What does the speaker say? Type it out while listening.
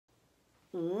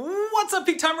What's up,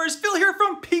 Peak Timers? Phil here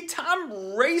from Peak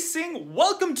Time Racing.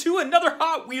 Welcome to another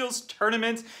Hot Wheels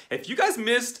tournament. If you guys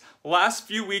missed last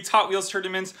few weeks Hot Wheels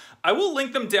tournaments, I will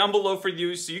link them down below for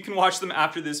you so you can watch them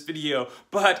after this video.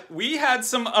 But we had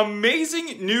some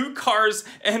amazing new cars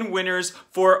and winners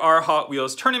for our Hot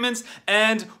Wheels tournaments,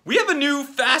 and we have a new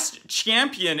fast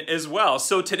champion as well.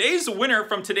 So today's winner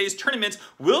from today's tournament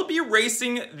will be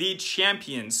racing the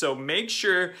champion. So make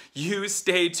sure you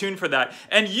stay tuned for that.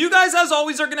 And you guys, as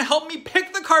always, are gonna help me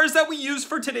pick the cars that we use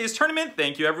for today's tournament.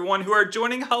 Thank you everyone who are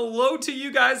joining. Hello to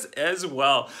you guys as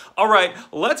well. All right,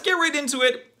 let's get right into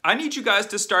it. I need you guys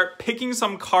to start picking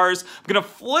some cars. I'm gonna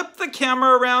flip the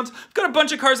camera around. I've got a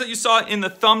bunch of cars that you saw in the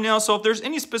thumbnail, so if there's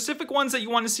any specific ones that you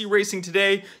want to see racing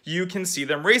today, you can see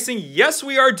them racing. Yes,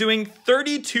 we are doing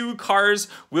 32 cars.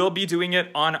 We'll be doing it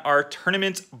on our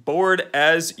tournament board,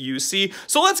 as you see.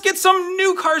 So let's get some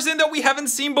new cars in that we haven't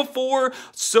seen before.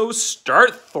 So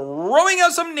start throwing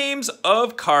out some names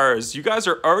of cars. You guys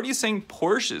are already saying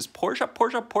Porsches. Porsche.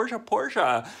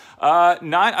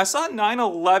 I saw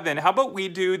 911. How about we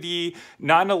do the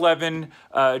 911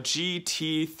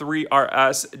 GT3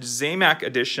 RS Zamac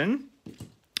edition?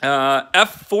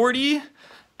 F40s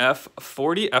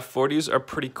are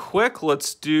pretty quick.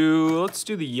 Let's do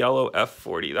the yellow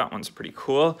F40. That one's pretty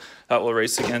cool. That will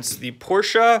race against the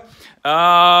Porsche.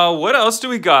 What else do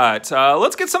we got?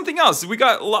 Let's get something else. We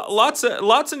got lots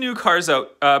of new cars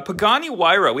out. Pagani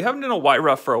Huayra. We haven't done a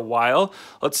Huayra for a while.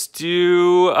 Let's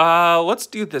do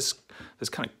this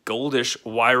kind of goldish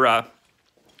Huayra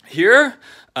here.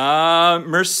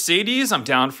 Mercedes, I'm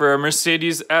down for a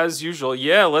Mercedes as usual.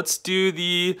 Yeah, let's do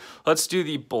the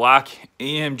black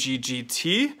AMG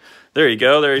GT. There you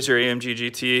go. There's your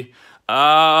AMG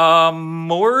GT.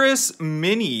 Morris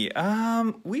Mini.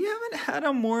 We haven't had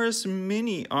a Morris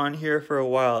Mini on here for a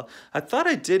while. I thought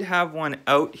I did have one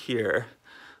out here.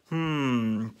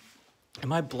 Am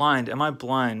I blind?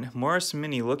 Morris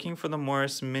Mini, looking for the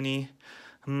Morris Mini.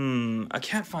 I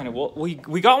can't find it. Well,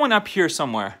 we got one up here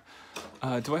somewhere.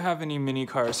 Do I have any mini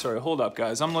cars? Sorry, hold up,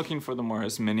 guys. I'm looking for the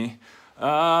Morris Mini.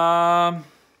 Dang.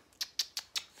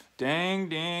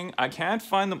 I can't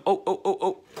find them.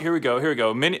 Oh. Here we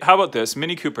go. Mini. How about this?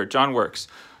 Mini Cooper, John Works.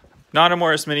 Not a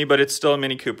Morris Mini, but it's still a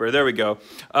Mini Cooper. There we go.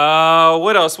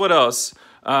 What else? What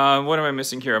am I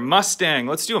missing here? A Mustang.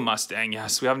 Let's do a Mustang.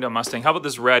 Yes, we haven't done a Mustang. How about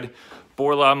this red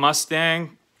Borla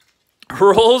Mustang?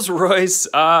 Rolls Royce.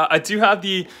 I do have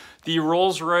the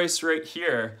Rolls Royce right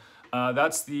here.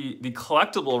 That's the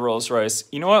collectible Rolls Royce.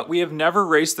 You know what? We have never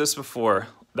raced this before.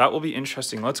 That will be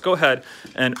interesting. Let's go ahead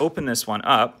and open this one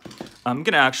up. I'm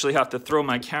gonna actually have to throw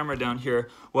my camera down here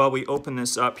while we open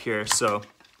this up here. So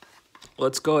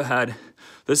let's go ahead.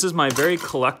 This is my very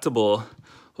collectible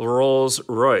Rolls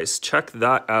Royce. Check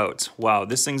that out. Wow,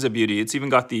 this thing's a beauty. It's even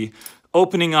got the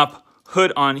opening up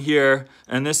hood on here,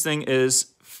 and this thing is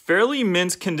fairly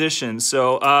mint condition.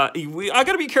 So I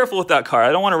gotta be careful with that car.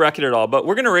 I don't want to wreck it at all, but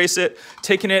we're gonna race it,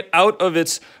 taking it out of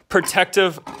its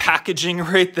protective packaging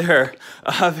right there.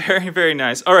 Very, very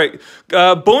nice. All right,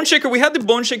 Bone Shaker. We had the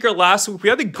Bone Shaker last week. We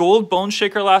had the gold Bone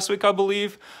Shaker last week, I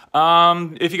believe.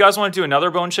 If you guys want to do another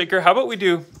Bone Shaker, how about we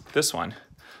do this one?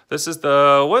 This is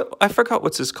what I forgot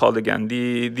what's this called again.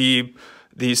 The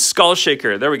Skull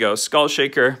Shaker. There we go, Skull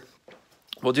Shaker.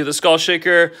 We'll do the Skull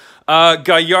Shaker.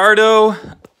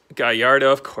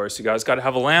 Gallardo, of course, you guys gotta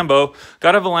have a Lambo.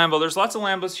 There's lots of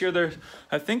Lambos here.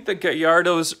 I think the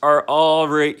Gallardos are all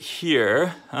right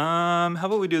here. How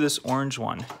about we do this orange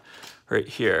one right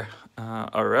here?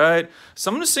 All right. So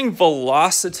I'm gonna sing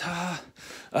Velocita.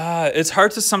 It's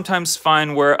hard to sometimes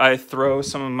find where I throw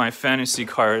some of my fantasy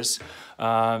cars.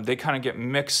 They kind of get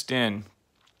mixed in.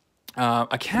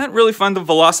 I can't really find the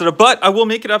Velocita, but I will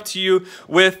make it up to you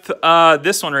with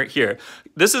this one right here.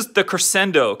 This is the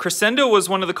Crescendo. Crescendo was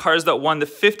one of the cars that won the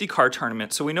 50 car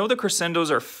tournament. So we know the Crescendos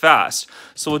are fast.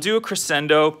 So we'll do a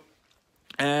Crescendo.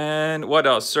 And what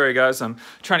else? Sorry, guys. I'm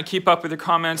trying to keep up with your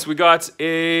comments. We got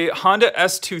a Honda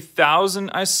S2000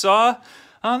 I saw.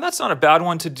 That's not a bad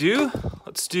one to do.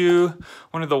 Let's do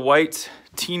one of the white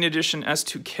Teen Edition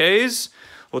S2Ks.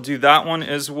 We'll do that one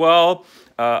as well.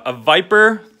 A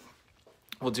Viper.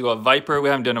 We'll do a Viper. We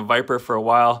haven't done a Viper for a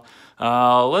while.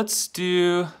 Let's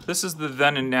do, this is the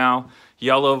Then and Now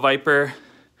yellow Viper.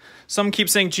 Some keep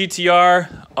saying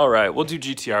GTR. All right, we'll do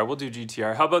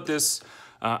GTR. How about this?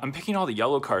 I'm picking all the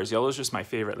yellow cars. Yellow is just my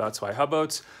favorite, that's why. How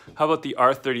about the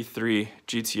R33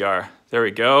 GTR? There we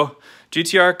go.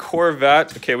 GTR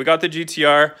Corvette. Okay, we got the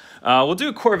GTR. We'll do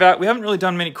a Corvette. We haven't really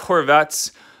done many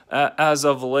Corvettes as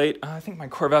of late. I think my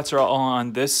Corvettes are all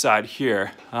on this side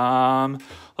here.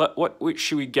 What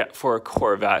should we get for a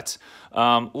Corvette?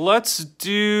 Let's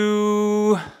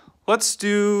do let's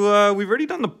do, we've already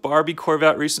done the Barbie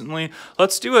Corvette recently.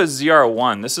 Let's do a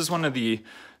ZR1. This is one of the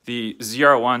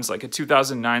ZR1s, like a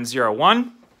 2009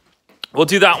 ZR1. We'll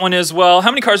do that one as well.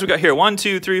 How many cars we got here? 1,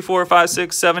 2, 3, 4, 5,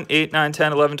 6, 7, 8, 9,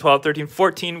 10, 11, 12, 13,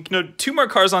 14. We can do 2 more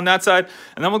cars on that side,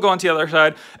 and then we'll go on to the other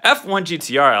side. F1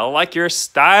 GTR, I like your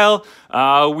style.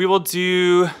 We will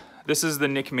do, this is the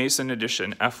Nick Mason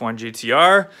edition, F1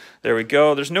 GTR. There we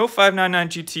go. There's no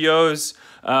 599 GTOs.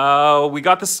 We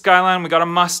got the Skyline, we got a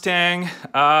Mustang,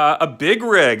 a big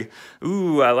rig.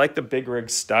 Ooh, I like the big rig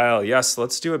style. Yes,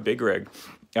 let's do a big rig.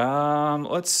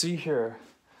 Let's see here.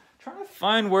 Trying to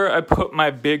find where I put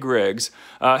my big rigs.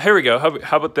 Here we go.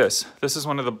 How about this? This is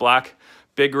one of the black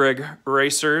big rig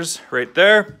racers right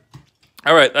there.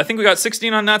 All right, I think we got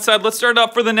 16 on that side. Let's start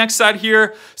off for the next side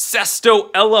here.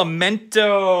 Sesto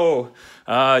Elemento.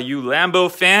 You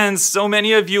Lambo fans, so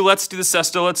many of you. Let's do the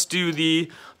Sesto. Let's do the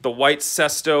white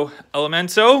Sesto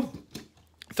Elemento.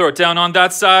 Throw it down on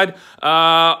that side.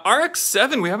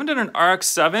 RX-7, we haven't done an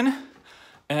RX-7.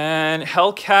 And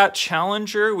Hellcat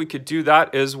Challenger, we could do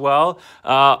that as well.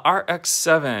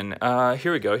 RX-7,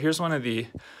 here we go. Here's one of the,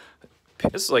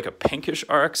 this is like a pinkish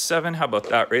RX-7. How about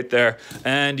that right there?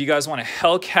 And you guys want a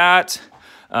Hellcat,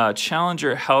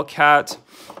 Challenger Hellcat.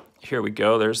 Here we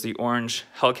go. There's the orange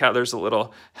Hellcat. There's a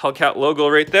little Hellcat logo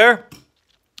right there.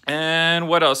 And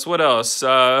what else? What else?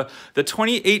 The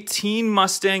 2018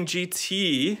 Mustang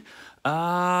GT.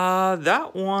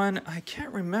 That one, I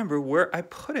can't remember where I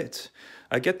put it.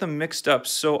 I get them mixed up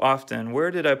so often.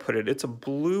 Where did I put it? It's a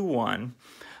blue one.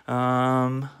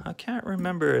 I can't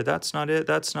remember. That's not it.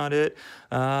 That's not it.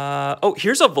 Oh,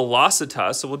 here's a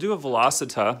Velocita. So we'll do a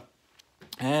Velocita.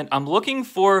 And I'm looking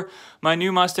for my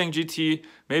new Mustang GT.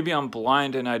 Maybe I'm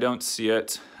blind and I don't see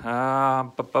it.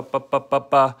 That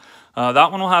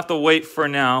one will have to wait for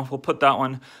now. We'll put that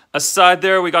one aside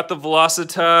there. We got the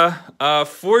Velocita,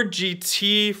 Ford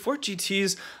GT, Ford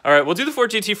GTs. All right, we'll do the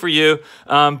Ford GT for you.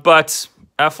 But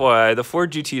FYI, the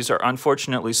Ford GTs are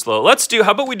unfortunately slow.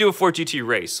 How about we do a Ford GT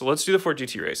race? So let's do the Ford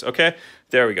GT race, okay?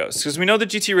 There we go. Because we know the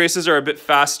GT races are a bit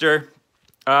faster.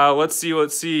 Let's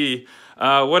see.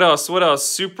 What else?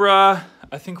 Supra,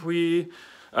 I think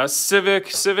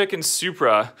Civic and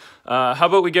Supra. How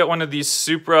about we get one of these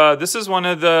Supra? This is one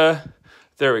of the,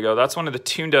 there we go. That's one of the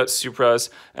tuned out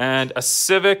Supras. And a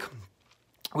Civic,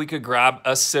 we could grab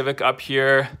a Civic up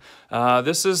here.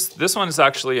 This one is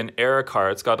actually an era car.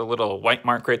 It's got a little white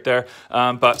mark right there.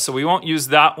 So we won't use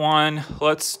that one.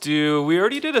 We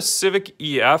already did a Civic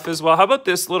EF as well. How about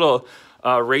this little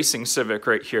racing Civic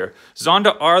right here?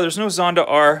 Zonda R, there's no Zonda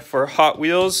R for Hot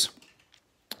Wheels.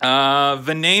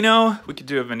 Veneno, we could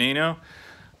do a Veneno.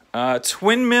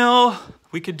 Twin Mill,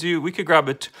 we could grab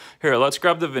it. Here, let's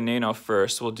grab the Veneno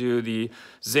first. We'll do the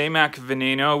Zamac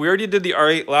Veneno. We already did the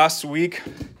R8 last week.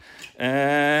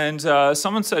 And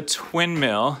someone said Twin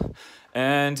Mill.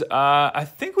 And I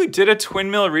think we did a Twin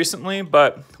Mill recently,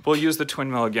 but we'll use the Twin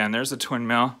Mill again. There's the Twin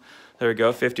Mill. There we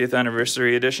go, 50th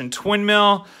anniversary edition Twin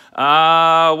Mill.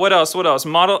 What else?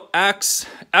 Model X,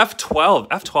 F12.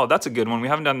 F12, that's a good one. We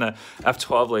haven't done the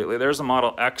F12 lately. There's a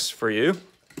Model X for you.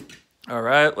 All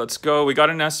right, let's go. We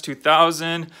got an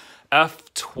S2000,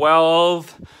 F12.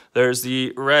 There's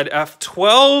the red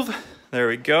F12. There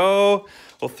we go.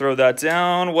 We'll throw that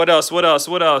down. What else?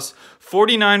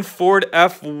 49 Ford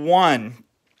F1.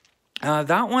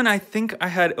 That one I think I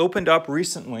had opened up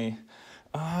recently.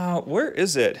 Where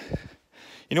is it?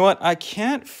 You know what? I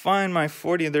can't find my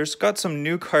 40. There's got some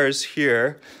new cars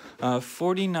here.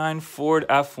 49 Ford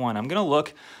F1. I'm going to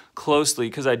look closely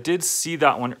because I did see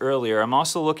that one earlier. I'm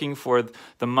also looking for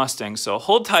the Mustang. So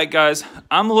hold tight, guys.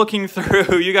 I'm looking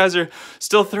through. You guys are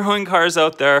still throwing cars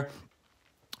out there.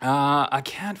 I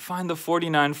can't find the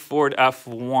 49 Ford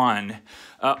F1.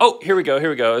 Oh, here we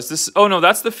go. Is this? Oh no,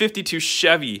 that's the 52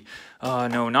 Chevy.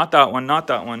 No, not that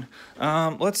one.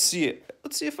 Let's see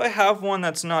if I have one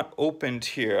that's not opened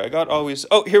here.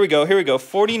 Oh, here we go.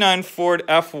 49 Ford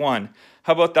F1.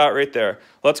 How about that right there?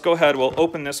 Let's go ahead. We'll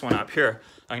open this one up here.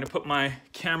 I'm gonna put my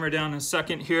camera down in a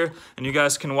second here, and you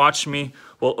guys can watch me.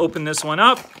 We'll open this one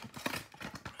up.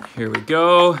 Here we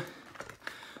go.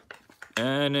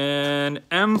 And then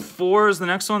M4 is the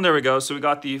next one. There we go. So we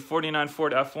got the 49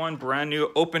 Ford F1, brand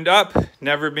new, opened up,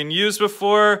 never been used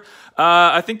before.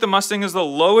 I think the Mustang is the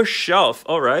lowest shelf.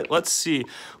 All right, let's see.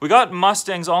 We got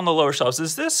Mustangs on the lower shelves.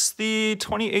 Is this the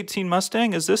 2018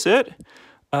 Mustang? Is this it?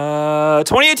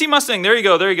 2018 Mustang. There you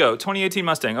go. 2018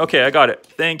 Mustang. Okay, I got it.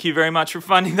 Thank you very much for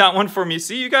finding that one for me.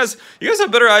 See, you guys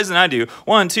have better eyes than I do.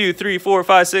 1, 2, 3, 4,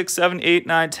 5, 6, 7, 8,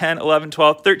 9, 10, 11,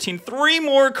 12, 13. 3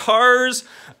 more cars.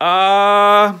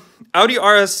 Audi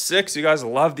RS6. You guys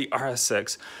love the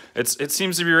RS6. It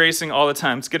seems to be racing all the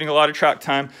time. It's getting a lot of track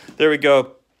time. There we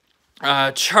go.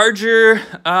 Charger,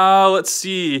 let's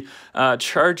see.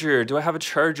 Charger, do I have a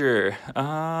Charger?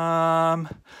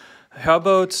 How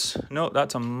about, no,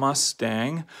 that's a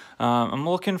Mustang. I'm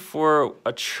looking for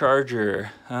a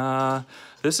Charger.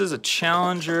 This is a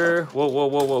Challenger. Whoa, whoa,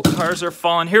 whoa, whoa, cars are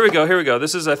falling. Here we go, here we go.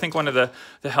 This is, I think, one of the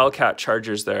Hellcat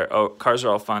Chargers there. Oh, cars are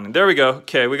all falling. There we go.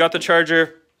 Okay, we got the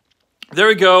Charger. There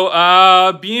we go.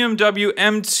 BMW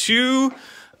M2.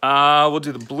 We'll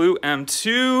do the blue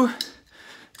M2.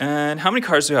 And how many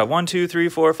cars do we have? 1, 2, 3,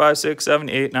 4, 5, 6, 7,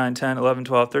 8, 9, 10, 11,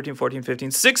 12, 13, 14,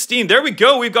 15, 16. There we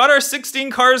go. We've got our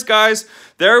 16 cars, guys.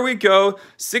 There we go.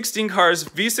 16 cars.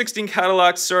 V16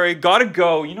 Cadillac. Sorry. Gotta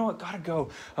go. You know what? Gotta go.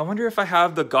 I wonder if I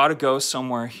have the gotta go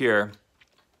somewhere here.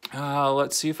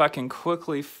 Let's see if I can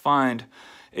quickly find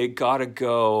a gotta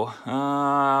go.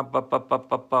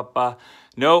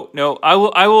 No, I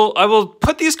will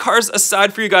put these cars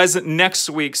aside for you guys next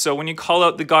week. So when you call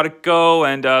out the gotta go,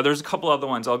 and there's a couple other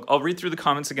ones, I'll read through the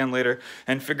comments again later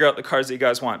and figure out the cars that you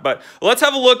guys want. But let's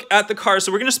have a look at the cars.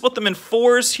 So we're gonna split them in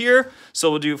 4s here. So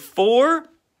we'll do 4,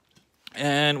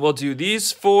 and we'll do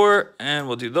these 4, and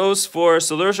we'll do those 4.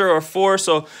 So those are our 4.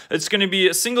 So it's going to be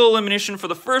a single elimination for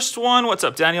the first one. What's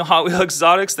up, Daniel? Hot Wheel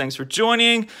Exotics, thanks for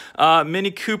joining.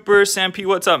 Mini Cooper, Sam P,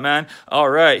 what's up, man? All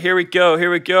right, here we go,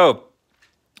 here we go.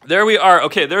 There we are.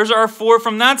 Okay, there's our 4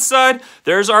 from that side.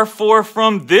 There's our 4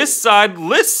 from this side.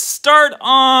 Let's start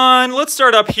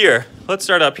up here. Let's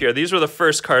start up here. These were the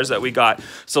first cars that we got.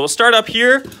 So we'll start up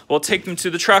here. We'll take them to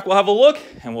the track. We'll have a look,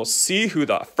 and we'll see who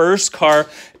the first car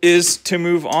is to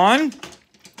move on.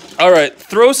 All right,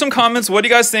 throw some comments. What do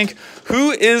you guys think? Who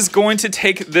is going to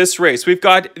take this race? We've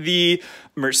got the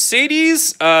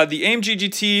Mercedes, the AMG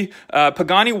GT,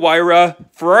 Pagani Huayra,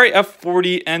 Ferrari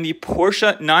F40, and the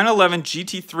Porsche 911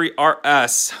 GT3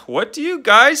 RS. What do you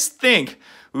guys think?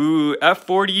 Ooh,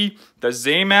 F40, the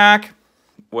Zamac.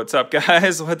 What's up,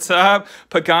 guys? What's up?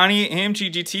 Pagani,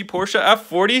 AMG GT, Porsche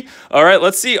F40. All right,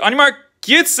 let's see. On your mark,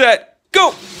 get set,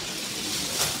 go!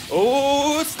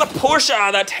 Oh, it's the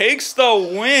Porsche that takes the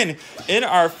win in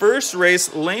our first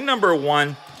race, lane number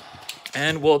 1.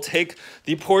 And we'll take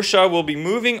the Porsche. We'll be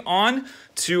moving on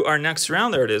to our next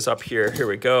round. There it is up here. Here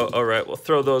we go. All right, we'll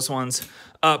throw those ones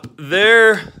up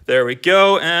there. There we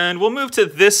go. And we'll move to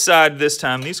this side this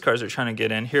time. These cars are trying to get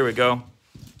in. Here we go.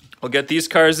 We'll get these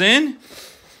cars in.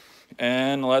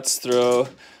 And let's throw,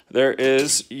 there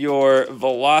is your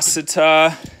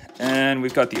Velocita. And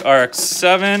we've got the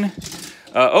RX-7.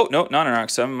 Oh, no, not an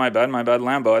RX-7. My bad,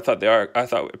 Lambo. I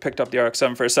thought we picked up the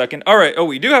RX-7 for a second. All right. Oh,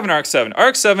 we do have an RX-7.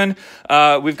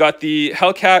 RX-7, we've got the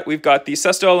Hellcat, we've got the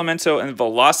Sesto Elemento, and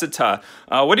Velocita.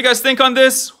 What do you guys think on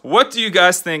this? What do you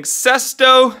guys think?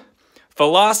 Sesto,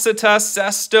 Velocita,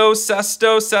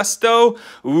 Sesto.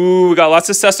 Ooh, we got lots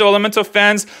of Sesto Elemento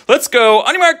fans. Let's go.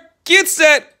 On your mark, get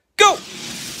set, go.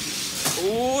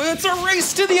 Ooh, it's a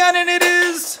race to the end, and it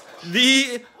is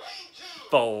the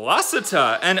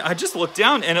Velocita. And I just looked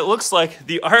down and it looks like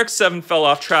the RX-7 fell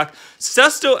off track.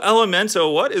 Sesto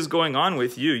Elemento, what is going on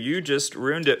with you? You just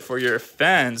ruined it for your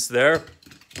fans there.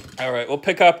 All right, we'll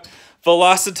pick up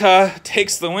Velocita,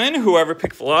 takes the win. Whoever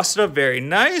picked Velocita, very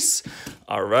nice.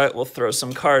 All right, we'll throw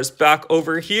some cars back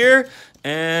over here.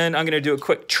 And I'm going to do a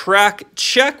quick track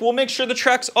check. We'll make sure the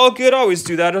track's all good. Always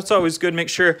do that. It's always good. Make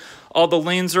sure all the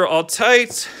lanes are all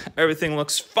tight. Everything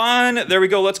looks fine. There we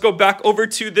go. Let's go back over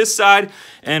to this side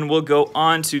and we'll go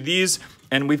on to these.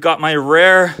 And we've got my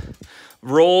rare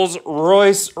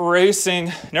Rolls-Royce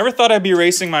Racing. Never thought I'd be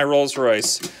racing my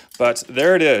Rolls-Royce, but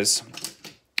there it is.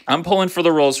 I'm pulling for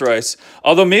the Rolls-Royce.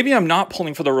 Although maybe I'm not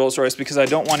pulling for the Rolls-Royce because I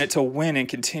don't want it to win and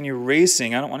continue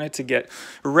racing. I don't want it to get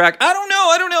wrecked. I don't know.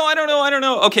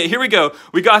 Okay, here we go.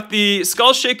 We got the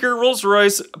Skull Shaker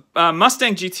Rolls-Royce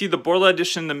Mustang GT, the Borla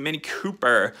Edition, the Mini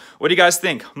Cooper. What do you guys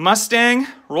think? Mustang,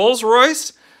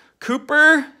 Rolls-Royce,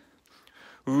 Cooper?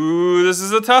 Ooh, this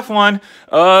is a tough one.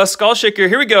 Skull Shaker,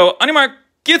 here we go. On your mark,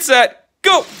 get set,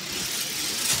 go!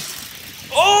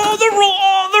 Oh,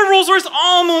 the Rolls-Royce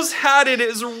almost had it. It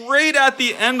was right at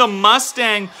the end. The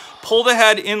Mustang pulled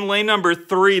ahead in lane number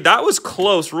 3. That was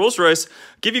close. Rolls-Royce,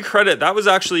 give you credit. That was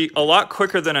actually a lot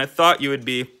quicker than I thought you would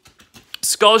be.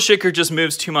 Skull Shaker just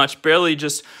moves too much. Barely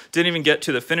just didn't even get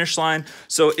to the finish line.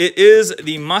 So it is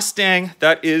the Mustang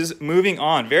that is moving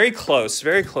on. Very close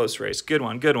race. Good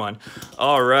one, good one.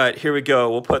 All right, here we go.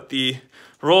 We'll put the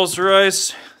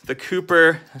Rolls-Royce, the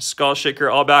Cooper, Skull Shaker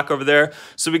all back over there.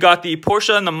 So we got the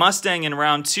Porsche and the Mustang in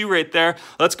round 2 right there.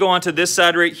 Let's go on to this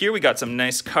side right here. We got some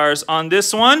nice cars on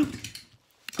this one.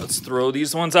 Let's throw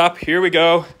these ones up. Here we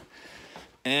go.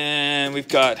 And we've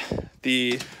got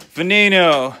the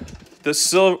Veneno, the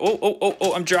silver.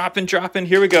 Oh, I'm dropping.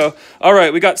 Here we go. All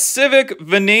right, we got Civic,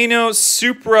 Veneno,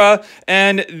 Supra,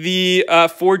 and the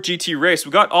Ford GT Race.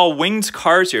 We got all winged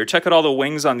cars here. Check out all the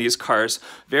wings on these cars.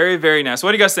 Very, very nice.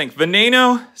 What do you guys think?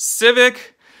 Veneno,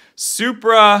 Civic,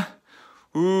 Supra,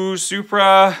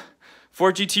 Supra,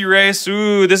 Ford GT Race.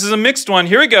 This is a mixed one.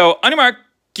 Here we go. On your mark,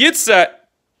 get set,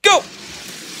 go.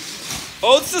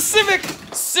 Oh, it's the Civic.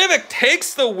 Civic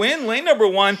takes the win, lane number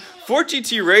 1. Ford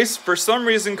GT Race, for some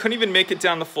reason, couldn't even make it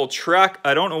down the full track.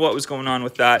 I don't know what was going on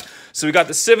with that. So we got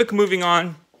the Civic moving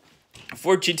on.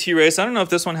 Ford GT Race, I don't know if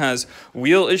this one has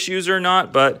wheel issues or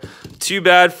not, but too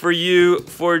bad for you,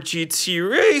 Ford GT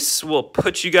Race. We'll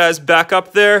put you guys back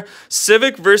up there.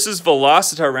 Civic versus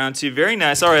Velocitar round 2. Very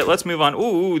nice. All right, let's move on.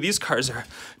 Ooh, these cars are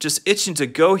just itching to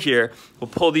go here. We'll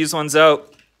pull these ones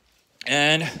out.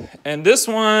 And this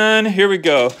one, here we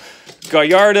go.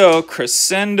 Gallardo,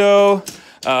 Crescendo,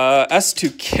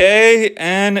 S2K,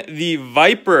 and the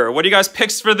Viper. What do you guys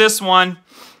picks for this one?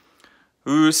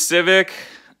 Civic.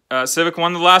 Civic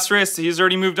won the last race. He's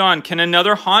already moved on. Can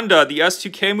another Honda, the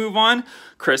S2K, move on?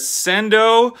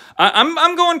 Crescendo.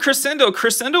 I'm going Crescendo.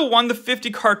 Crescendo won the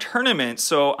 50-car tournament,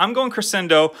 so I'm going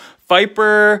Crescendo.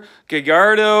 Viper,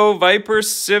 Gallardo, Viper,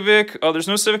 Civic. Oh, there's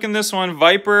no Civic in this one.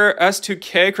 Viper,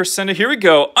 S2K, Crescendo. Here we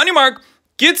go. On your mark,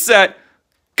 get set,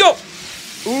 go.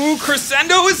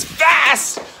 Crescendo is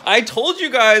fast. I told you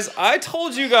guys.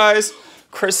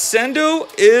 Crescendo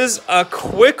is a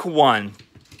quick one.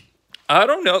 I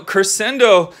don't know.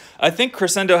 Crescendo, I think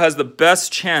Crescendo has the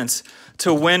best chance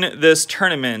to win this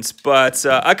tournament, but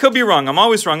I could be wrong. I'm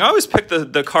always wrong. I always pick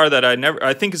the car that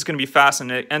I think is going to be fast, and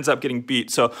it ends up getting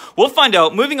beat. So we'll find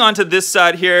out. Moving on to this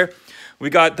side here, we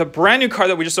got the brand new car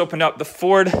that we just opened up, the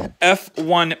Ford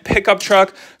F1 pickup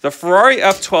truck, the Ferrari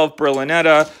F12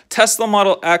 Berlinetta, Tesla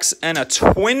Model X, and a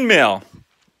twin mill.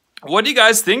 What do you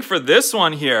guys think for this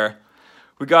one here?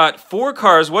 We got 4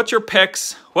 cars. What's your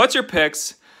picks?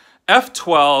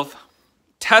 F12,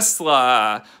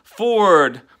 Tesla,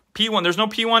 Ford, P1. There's no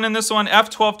P1 in this one.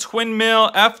 F12, twin mill,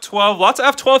 F12. Lots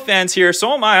of F12 fans here.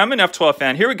 So am I. I'm an F12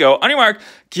 fan. Here we go. On your mark,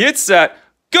 get set,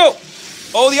 go.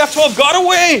 Oh, the F12 got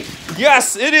away.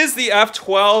 Yes, it is the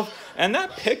F12. And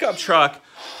that pickup truck,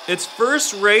 its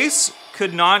first race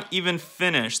could not even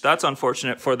finish. That's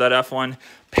unfortunate for that F1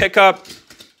 pickup.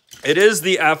 It is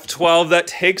the F12 that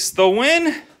takes the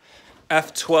win.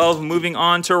 F12 moving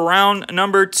on to round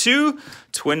number 2.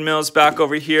 Twin Mill's back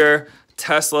over here.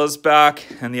 Tesla's back.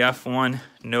 And the F1,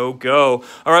 no go.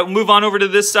 All right, we'll move on over to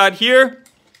this side here.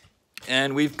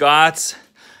 And we've got,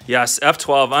 yes,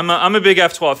 F12. I'm a big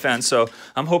F12 fan, so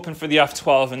I'm hoping for the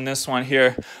F12 in this one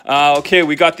here. Okay,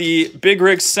 we got the Big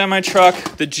Rig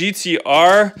semi-truck, the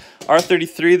GTR,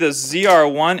 R33, the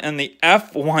ZR1, and the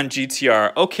F1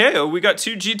 GTR. Okay, we got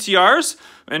 2 GTRs.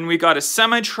 And we got a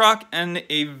semi-truck and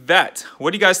a Vet.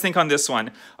 What do you guys think on this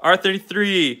one?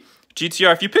 R33,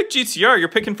 GTR. If you pick GTR, you're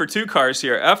picking for 2 cars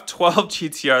here. F12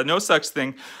 GTR, no such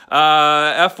thing.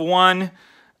 F1,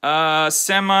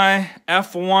 semi,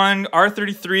 F1,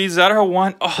 R33,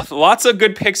 ZR1. Oh, lots of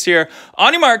good picks here.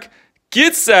 On your mark,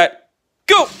 get set,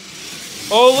 go.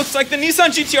 Oh, looks like the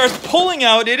Nissan GTR is pulling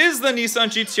out. It is the Nissan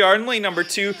GTR in lane number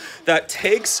 2 that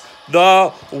takes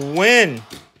the win.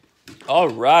 All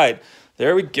right.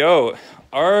 There we go.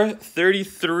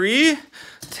 R33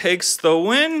 takes the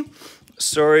win.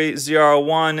 Sorry,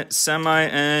 ZR1, Semi,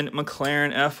 and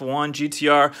McLaren F1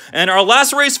 GTR. And our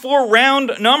last race for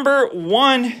round number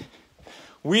 1,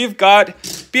 we've got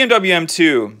BMW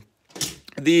M2,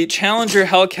 the Challenger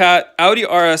Hellcat, Audi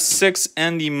RS6,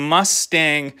 and the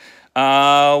Mustang.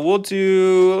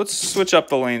 Let's switch up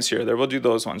the lanes here. We'll do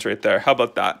those ones right there. How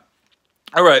about that?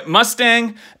 All right,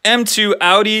 Mustang, M2,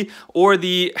 Audi, or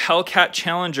the Hellcat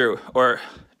Challenger, or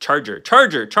Charger.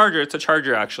 It's a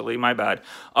Charger, actually. My bad.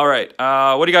 All right,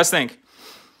 what do you guys think?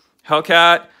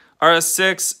 Hellcat,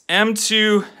 RS6,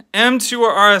 M2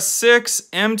 or RS6,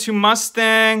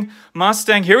 M2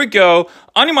 Mustang. Here we go.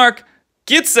 On your mark,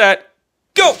 get set,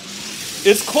 go.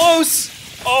 It's close.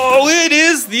 Oh, it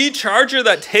is the Charger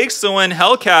that takes the win.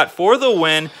 Hellcat for the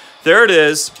win. There it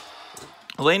is.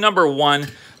 Lane number 1.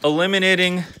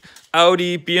 Eliminating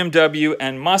Audi, BMW,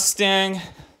 and Mustang.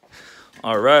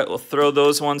 All right, we'll throw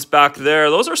those ones back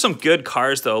there. Those are some good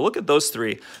cars, though. Look at those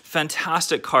 3.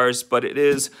 Fantastic cars, but it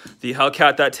is the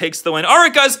Hellcat that takes the win. All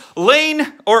right, guys, round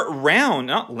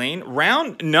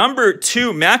number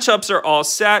 2. Matchups are all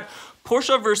set.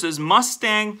 Porsche versus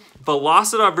Mustang,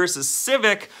 Velocitar versus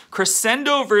Civic,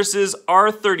 Crescendo versus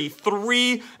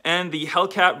R33, and the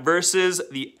Hellcat versus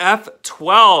the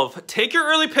F12. Take your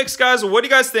early picks, guys. What do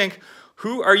you guys think?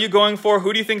 Who are you going for?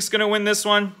 Who do you think is going to win this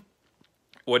one?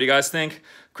 What do you guys think?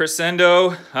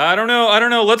 Crescendo, I don't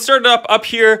know. Let's start it up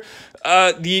here.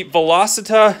 The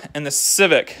Velocita and the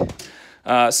Civic.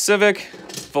 Civic,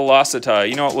 Velocita.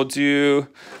 You know what we'll do?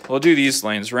 We'll do these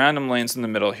lanes, random lanes in the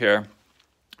middle here.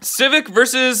 Civic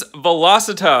versus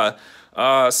Velocita.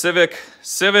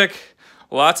 Civic,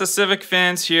 lots of Civic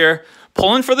fans here.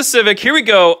 Pulling for the Civic. Here we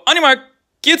go. On your mark,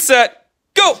 get set,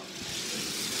 go!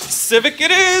 Civic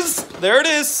it is. There it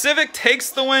is. Civic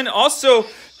takes the win. Also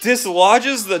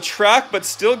dislodges the track, but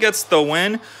still gets the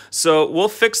win. So we'll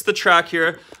fix the track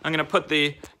here. I'm gonna put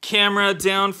the camera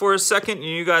down for a second and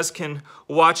you guys can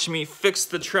watch me fix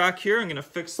the track here. I'm gonna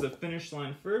fix the finish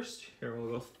line first. Here,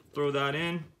 we'll go throw that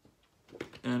in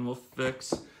and we'll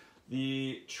fix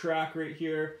the track right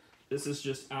here. This is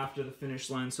just after the finish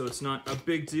line, so it's not a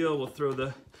big deal. We'll throw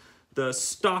the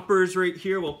stoppers right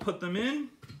here. We'll put them in.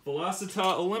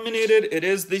 Velocita eliminated. It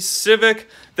is the Civic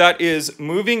that is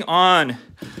moving on.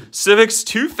 Civic's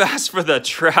too fast for the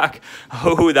track.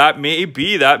 Oh, that may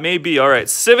be. All right,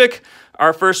 Civic,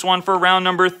 our first one for round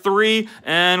number 3.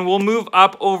 And we'll move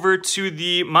up over to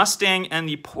the Mustang and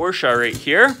the Porsche right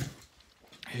here.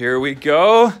 Here we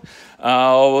go.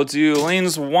 We'll do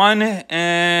lanes 1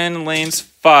 and lanes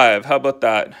 5. How about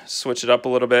that? Switch it up a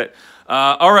little bit.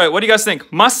 All right, what do you guys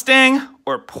think? Mustang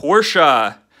or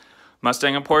Porsche?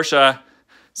 Mustang and Porsche.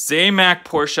 Zamac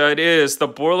Porsche it is. The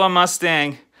Borla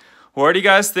Mustang. What do you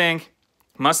guys think?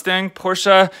 Mustang,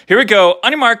 Porsche. Here we go.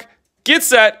 On your mark, get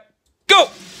set, go!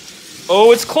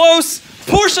 Oh, it's close.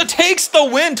 Porsche takes the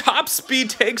win. Top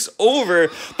Speed takes over.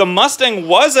 The Mustang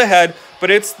was ahead, but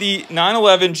it's the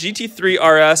 911 GT3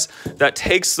 RS that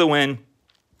takes the win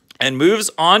and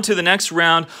moves on to the next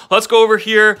round. Let's go over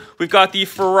here. We've got the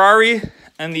Ferrari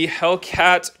and the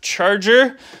Hellcat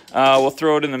Charger. We'll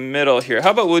throw it in the middle here.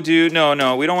 How about we'll do,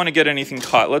 no, we don't want to get anything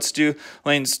caught. Let's do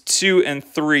lanes 2 and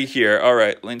 3 here. All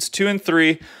right, lanes 2 and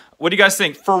 3. What do you guys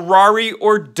think? Ferrari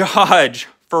or Dodge?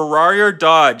 Ferrari or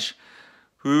Dodge?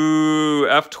 Ooh,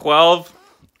 F12,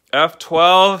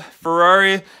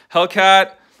 Ferrari,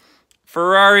 Hellcat,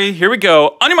 Ferrari. Here we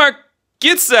go. On your mark,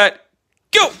 get set,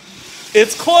 go!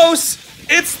 It's close.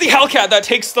 It's the Hellcat that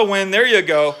takes the win. There you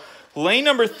go. Lane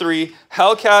number 3,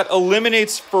 Hellcat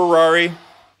eliminates Ferrari.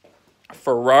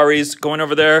 Ferrari's going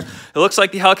over there. It looks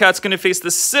like the Hellcat's going to face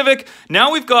the Civic.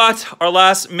 Now we've got our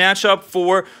last matchup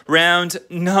for round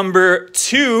number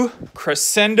 2,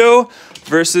 Crescendo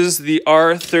versus the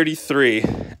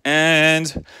R33.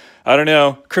 And I don't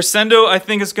know. Crescendo, I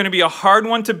think, is going to be a hard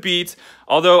one to beat,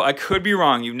 although I could be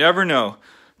wrong. You never know.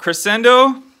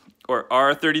 Crescendo or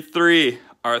R33?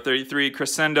 R33,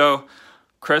 Crescendo.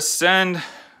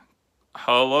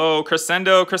 Hello,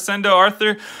 Crescendo,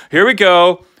 Arthur. Here we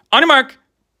go. On your mark,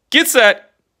 get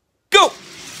set, go!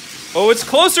 Oh, it's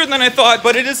closer than I thought,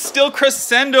 but it is still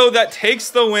Crescendo that takes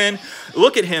the win.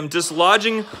 Look at him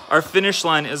dislodging our finish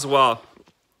line as well.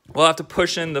 We'll have to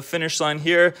push in the finish line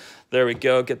here. There we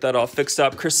go, get that all fixed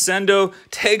up. Crescendo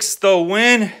takes the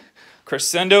win.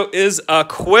 Crescendo is a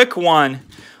quick one.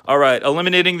 All right,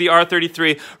 eliminating the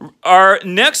R33. Our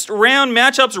next round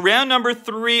matchups, round number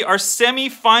 3, our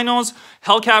semifinals,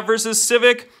 Hellcat versus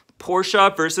Civic,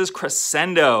 Porsche versus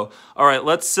Crescendo. All right,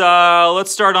 let's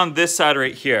start on this side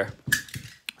right here.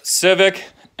 Civic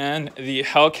and the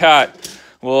Hellcat.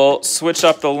 We'll switch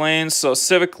up the lanes. So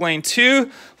Civic lane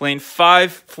 2, lane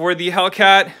 5 for the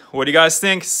Hellcat. What do you guys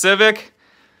think? Civic?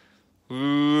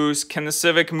 Ooh, can the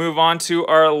Civic move on to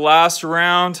our last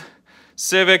round?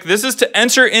 Civic, this is to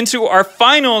enter into our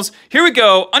finals. Here we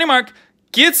go. On your mark,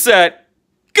 get set,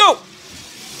 go!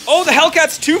 Oh, the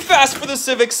Hellcat's too fast for the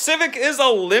Civic. Civic is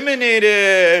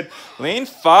eliminated. Lane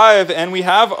 5, and we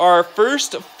have our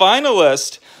first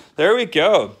finalist. There we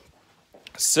go.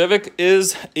 Civic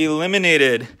is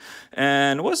eliminated.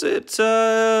 And was it,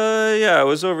 yeah, it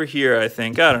was over here, I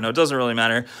think. I don't know, it doesn't really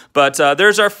matter. But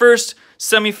there's our first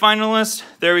semi-finalist.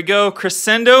 There we go.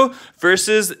 Crescendo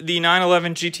versus the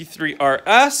 911 GT3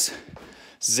 RS.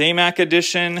 Zamac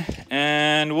edition.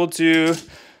 And we'll do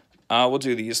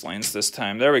these lanes this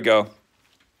time. There we go.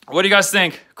 What do you guys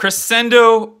think?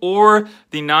 Crescendo or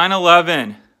the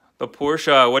 911? The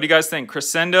Porsche. What do you guys think?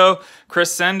 Crescendo?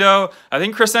 I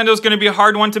think Crescendo is going to be a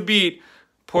hard one to beat.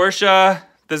 Porsche,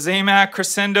 the Zamac,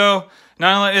 Crescendo.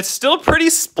 911. It's still pretty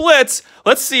split.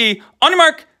 Let's see. On your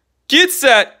mark, get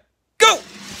set, go!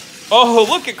 Oh,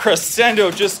 look at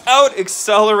Crescendo just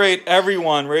out-accelerate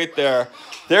everyone right there.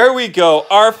 There we go.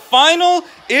 Our final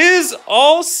is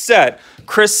all set.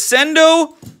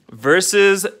 Crescendo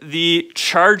versus the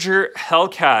Charger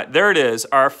Hellcat. There it is,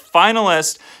 our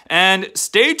finalist. And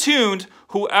stay tuned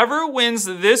Whoever wins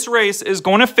this race is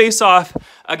going to face off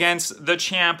against the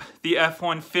champ, the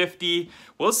F-150.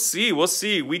 We'll see, we'll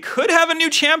see. We could have a new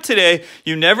champ today.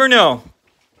 You never know.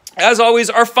 As always,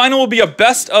 our final will be a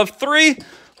best of 3.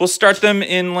 We'll start them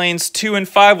in lanes 2 and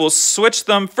 5. We'll switch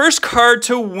them. First card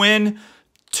to win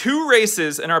 2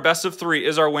 races in our best of 3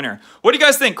 is our winner. What do you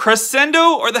guys think?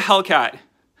 Crescendo or the Hellcat?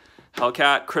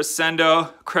 Hellcat,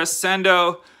 Crescendo,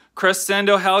 Crescendo,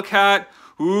 Crescendo, Hellcat.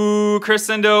 Ooh,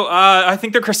 Crescendo. I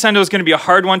think the Crescendo is going to be a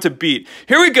hard one to beat.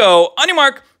 Here we go. On your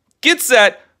mark, get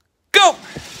set, go.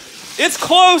 It's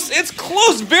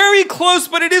close, very close,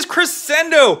 but it is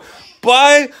Crescendo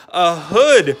by a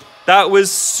hood. That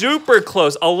was super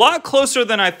close, a lot closer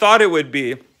than I thought it would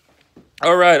be.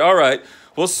 All right.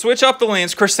 We'll switch up the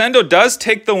lanes. Crescendo does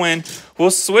take the win.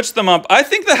 We'll switch them up. I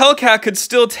think the Hellcat could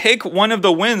still take one of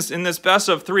the wins in this best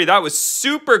of 3. That was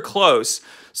super close.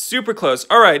 Super close.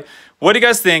 All right. What do you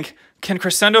guys think? Can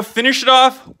Crescendo finish it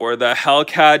off? Or the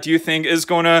Hellcat, do you think, is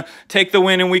going to take the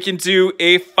win and we can do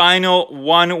a final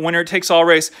one winner takes all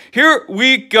race? Here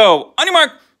we go. On your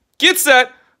mark, get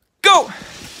set, go.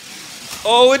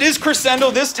 Oh, it is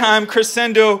Crescendo this time.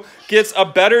 Crescendo gets a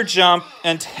better jump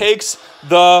and takes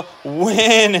the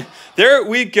win. There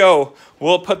we go.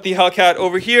 We'll put the Hellcat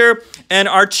over here. And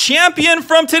our champion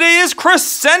from today is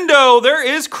Crescendo. There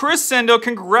is Crescendo.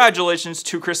 Congratulations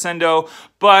to Crescendo.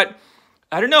 But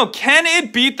I don't know. Can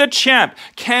it beat the champ?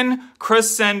 Can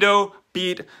Crescendo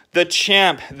beat the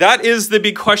champ? That is the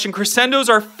big question. Crescendo's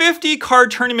our 50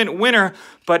 card tournament winner,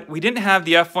 but we didn't have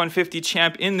the F-150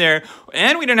 champ in there,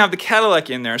 and we didn't have the Cadillac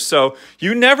in there. So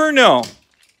you never know.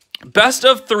 Best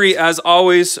of 3, as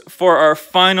always, for our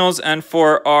finals and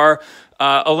for our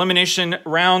elimination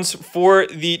rounds for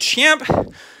the champ.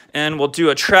 And we'll do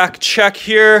a track check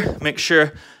here. Make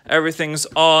sure everything's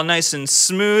all nice and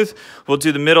smooth. We'll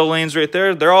do the middle lanes right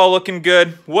there. They're all looking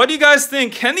good. What do you guys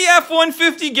think? Can the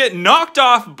F-150 get knocked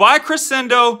off by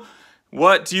Crescendo?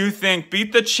 What do you think?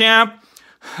 Beat the champ?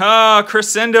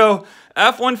 Crescendo,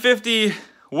 F-150.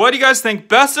 What do you guys think?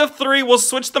 Best of 3. We'll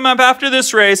switch them up after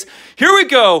this race. Here we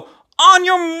go. On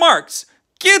your marks,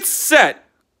 get set,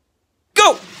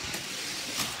 go.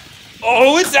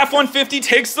 Oh, it's F-150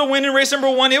 takes the win in race number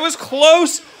 1. It was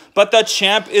close, but the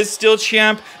champ is still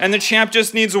champ, and the champ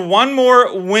just needs one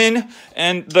more win,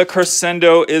 and the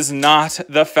Crescendo is not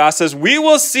the fastest. We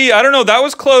will see. I don't know. That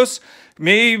was close.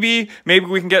 Maybe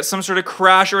we can get some sort of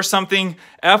crash or something.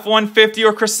 F-150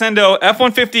 or Crescendo.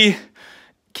 F-150,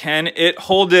 can it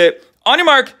hold it? On your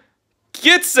mark,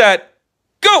 get set,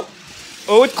 go.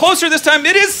 Oh, it's closer this time.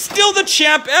 It is still the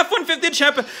champ, F-150 the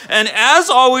champ. And as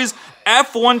always,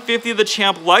 F-150 the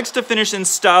champ likes to finish in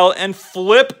style and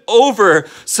flip over.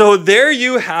 So there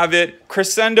you have it.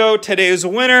 Crescendo, today's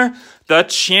winner. The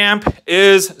champ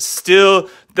is still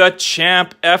the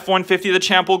champ. F-150 the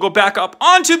champ will go back up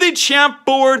onto the champ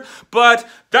board. But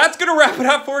that's going to wrap it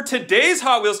up for today's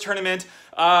Hot Wheels tournament.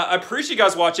 I appreciate you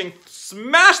guys watching.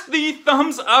 Smash the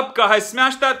thumbs up, guys.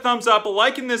 Smash that thumbs up,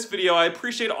 liking this video. I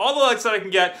appreciate all the likes that I can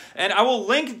get. And I will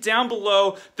link down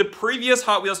below the previous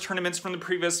Hot Wheels tournaments from the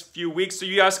previous few weeks, so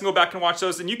you guys can go back and watch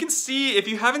those. And you can see, if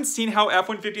you haven't seen how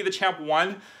F-150 the champ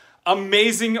won,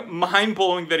 amazing,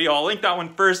 mind-blowing video. I'll link that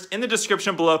one first in the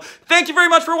description below. Thank you very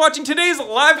much for watching today's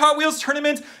live Hot Wheels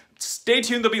tournament. Stay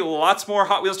tuned. There'll be lots more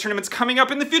Hot Wheels tournaments coming up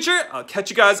in the future. I'll catch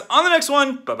you guys on the next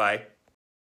one. Bye-bye.